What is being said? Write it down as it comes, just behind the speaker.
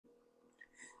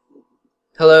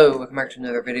Hello, welcome back to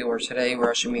another video where today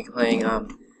we're actually playing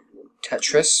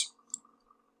Tetris.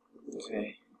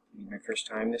 Okay, my first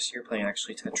time this year playing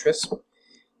actually Tetris.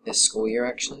 This school year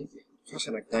actually. It's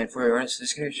like 9:40 minutes, so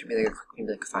this should be like maybe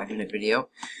like a 5-minute video.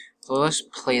 So let's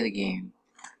play the game.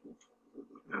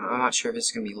 I'm not sure if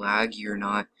it's gonna be laggy or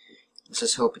not. Let's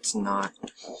just hope it's not.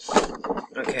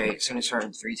 Okay, it's gonna start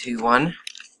in 3, 2, 1.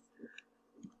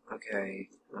 Okay,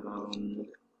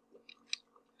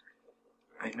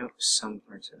 I know some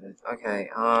parts of it. Okay,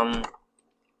 oh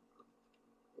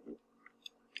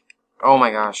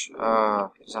my gosh,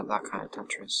 it's not that kind of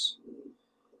Tetris.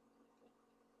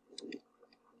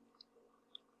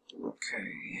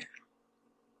 Okay.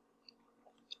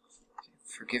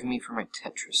 Forgive me for my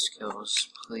Tetris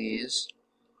skills, please.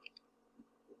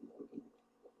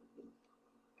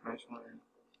 I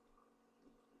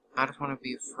just wanna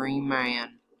be a free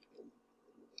man.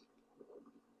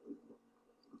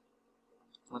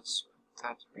 Let's put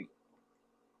that right.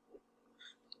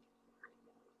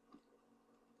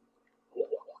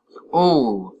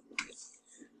 Oh!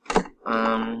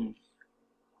 I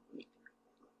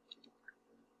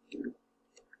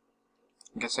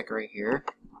guess like right here.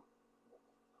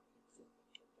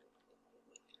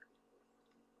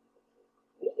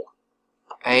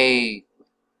 Hey!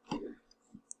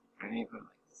 I need to go like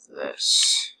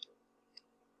this.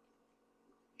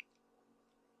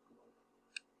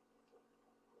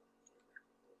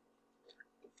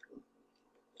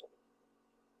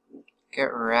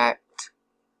 Get wrecked.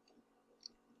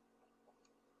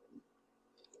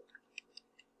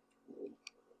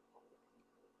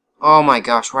 Oh my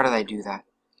gosh, why did I do that?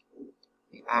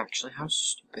 Like, actually, how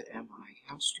stupid am I?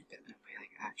 How stupid am I?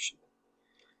 Like, actually.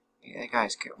 Yeah,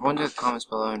 guys, get 1 to the comments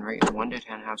below and rate 1 to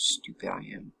 10 how stupid I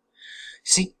am.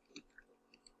 See?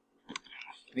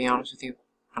 To be honest with you,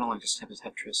 I don't like this type of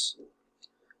Tetris.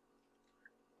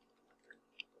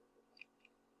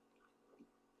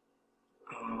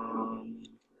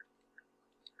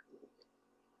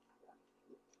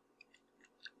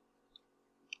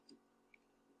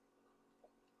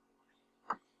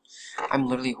 I'm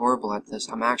literally horrible at this.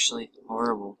 I'm actually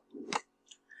horrible.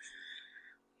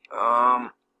 Bro.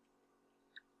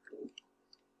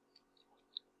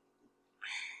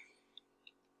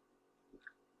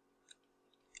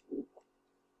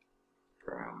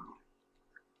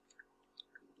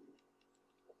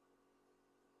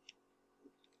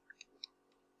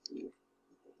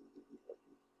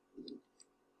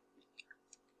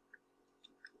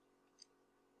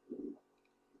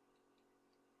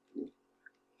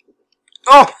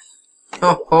 Oh!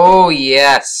 Oh,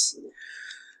 yes!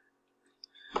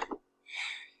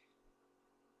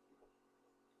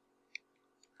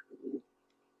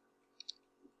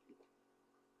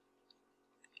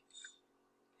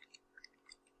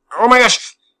 Oh my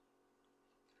gosh!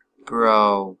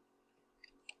 Bro.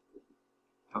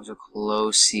 That was a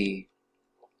closey.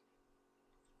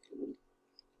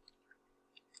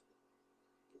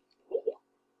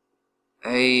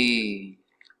 Hey.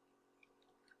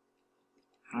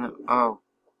 Oh.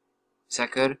 Is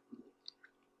that good?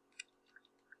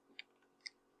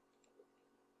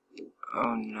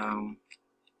 Oh no.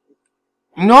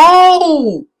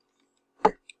 No!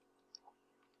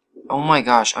 Oh my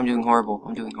gosh, I'm doing horrible.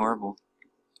 I'm doing horrible.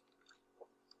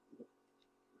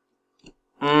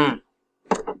 Oh,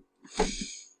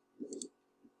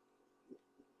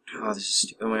 this is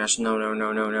stupid. Oh my gosh, no, no,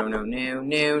 no, no, no, no, no,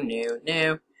 no, no,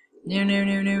 no. No, no,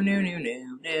 no, no, no, no, no,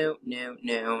 no, no,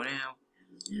 no, no.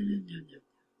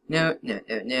 No, no,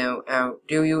 no, no, oh,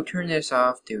 do you turn this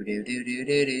off? Do, do, do, do,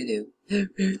 do, do,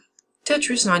 do.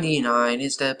 Tetris 99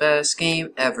 is the best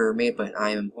game ever made, but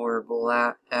I am horrible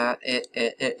at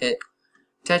it.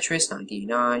 Tetris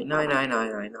 99, 9.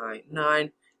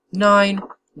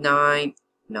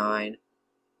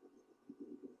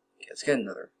 Okay, let's get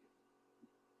another.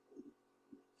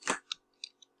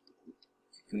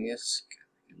 Can we just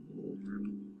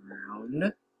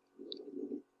round?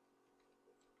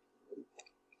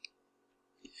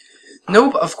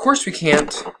 Nope, of course we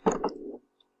can't.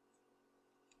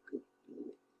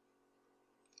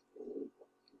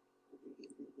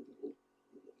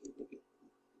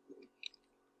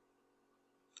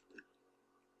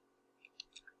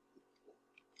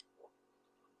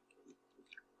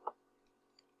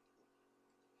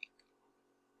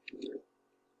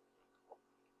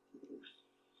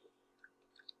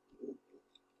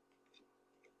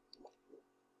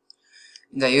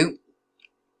 Is that you?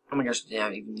 Oh my gosh, I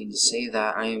didn't even need to say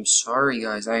that. I am sorry,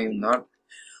 guys. I am not.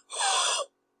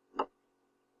 I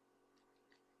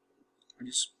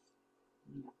just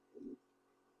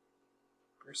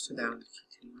pressed it down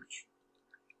too much.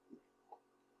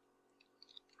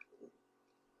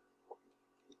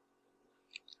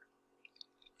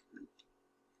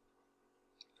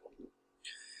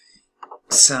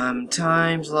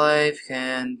 Sometimes life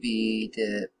can be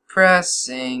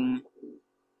depressing.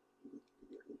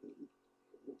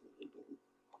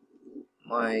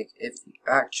 Like, if you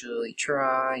actually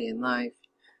try in life,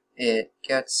 it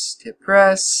gets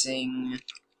depressing.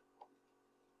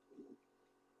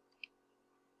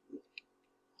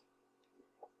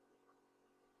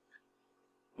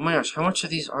 Oh my gosh, how much of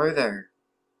these are there?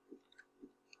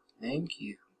 Thank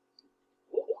you.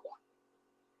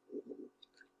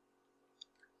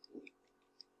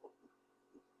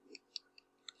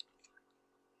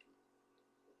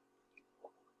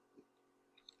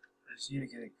 I just need to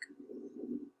get a...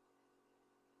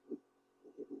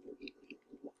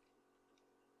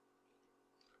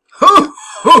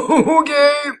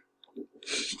 Okay!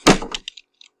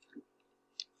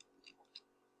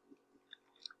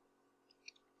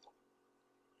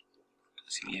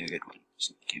 Just give me a good one.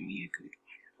 Just give me a good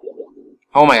one.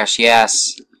 Oh my gosh,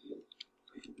 yes!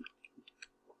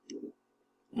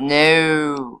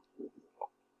 No!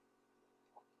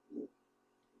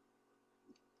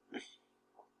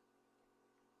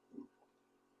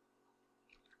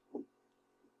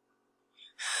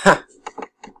 Huh.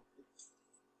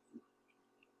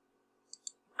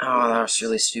 Oh, that was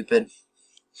really stupid.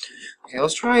 Okay,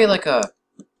 let's try like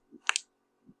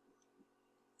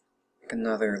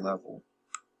another level.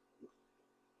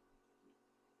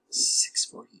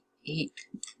 648.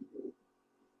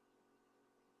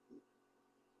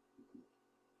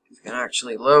 It's gonna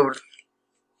actually load.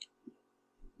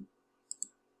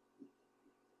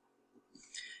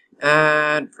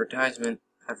 Advertisement,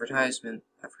 advertisement,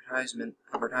 advertisement,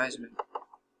 advertisement.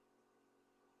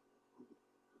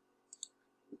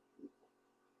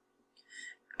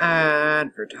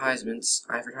 Advertisements,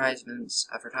 advertisements,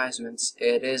 advertisements.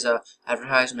 It is a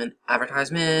advertisement,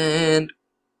 advertisement.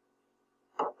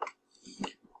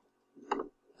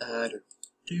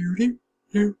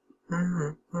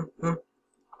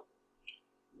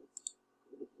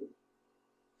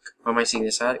 Why am I seeing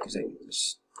this ad? Because I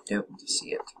just don't want to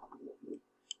see it.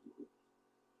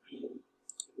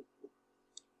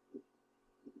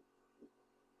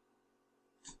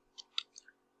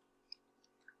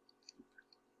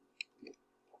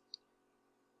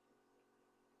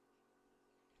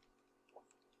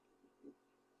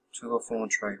 So I'll go full on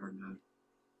try hard mode.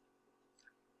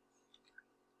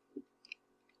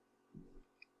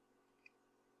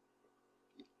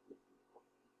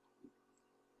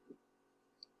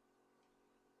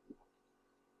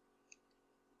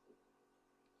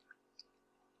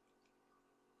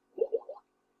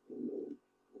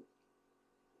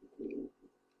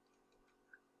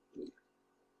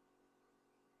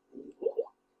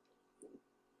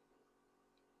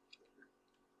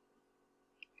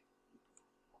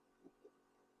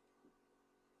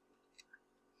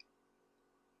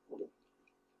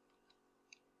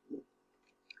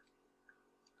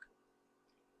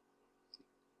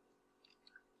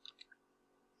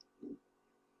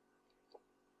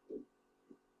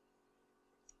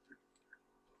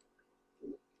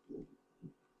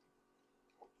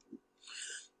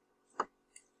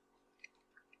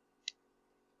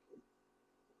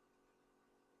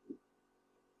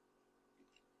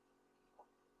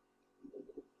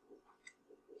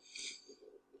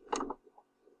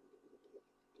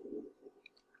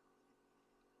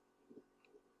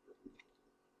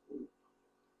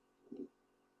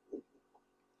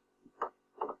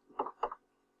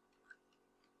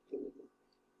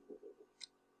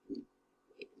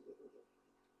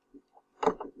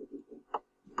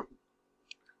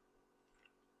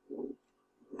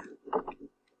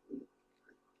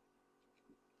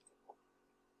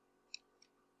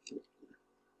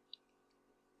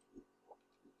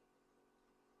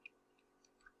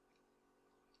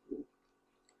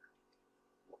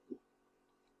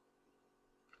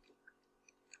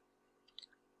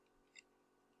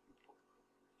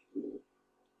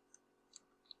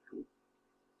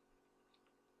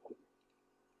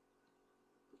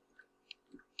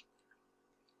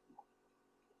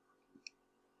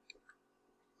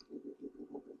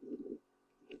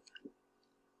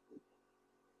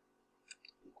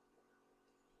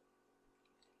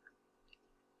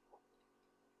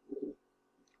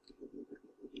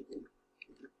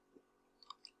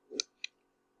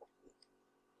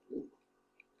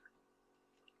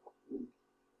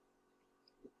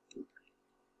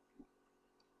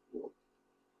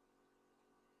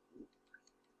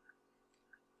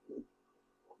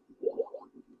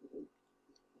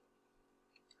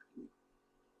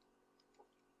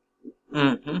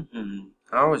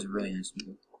 That was a really nice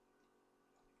move.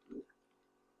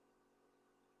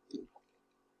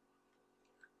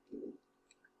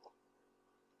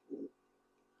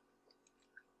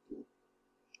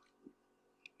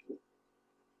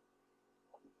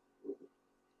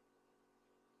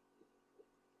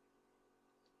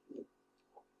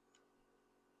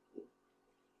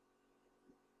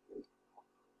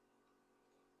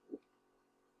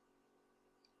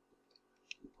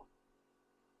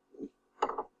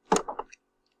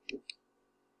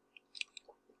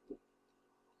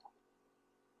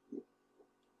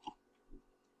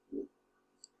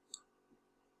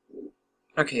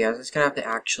 Okay, guys, it's gonna have to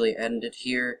actually end it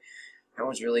here. That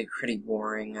was really pretty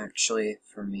boring, actually,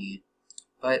 for me.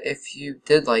 But if you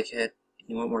did like it, and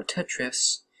you want more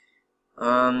Tetris,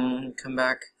 come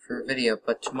back for a video.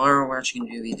 But tomorrow we're actually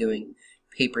going to be doing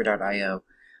Paper.io.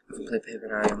 I've been playing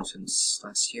Paper.io since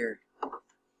last year.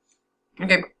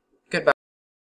 Okay.